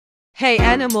Hey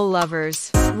animal lovers,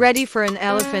 ready for an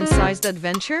elephant-sized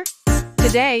adventure?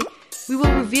 Today, we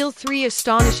will reveal 3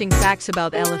 astonishing facts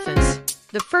about elephants.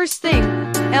 The first thing,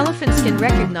 elephants can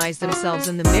recognize themselves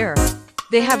in the mirror.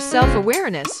 They have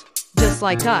self-awareness, just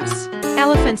like us.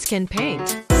 Elephants can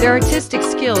paint. Their artistic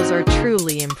skills are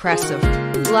truly impressive.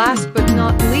 Last but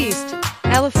not least,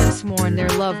 elephants mourn their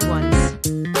loved ones.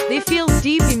 They feel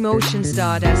deep emotions.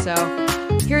 So,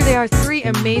 here they are 3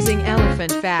 amazing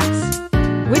elephant facts.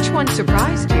 Which one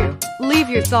surprised you? Leave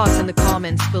your thoughts in the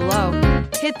comments below.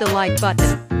 Hit the like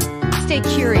button. Stay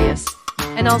curious,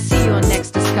 and I'll see you on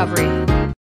next discovery.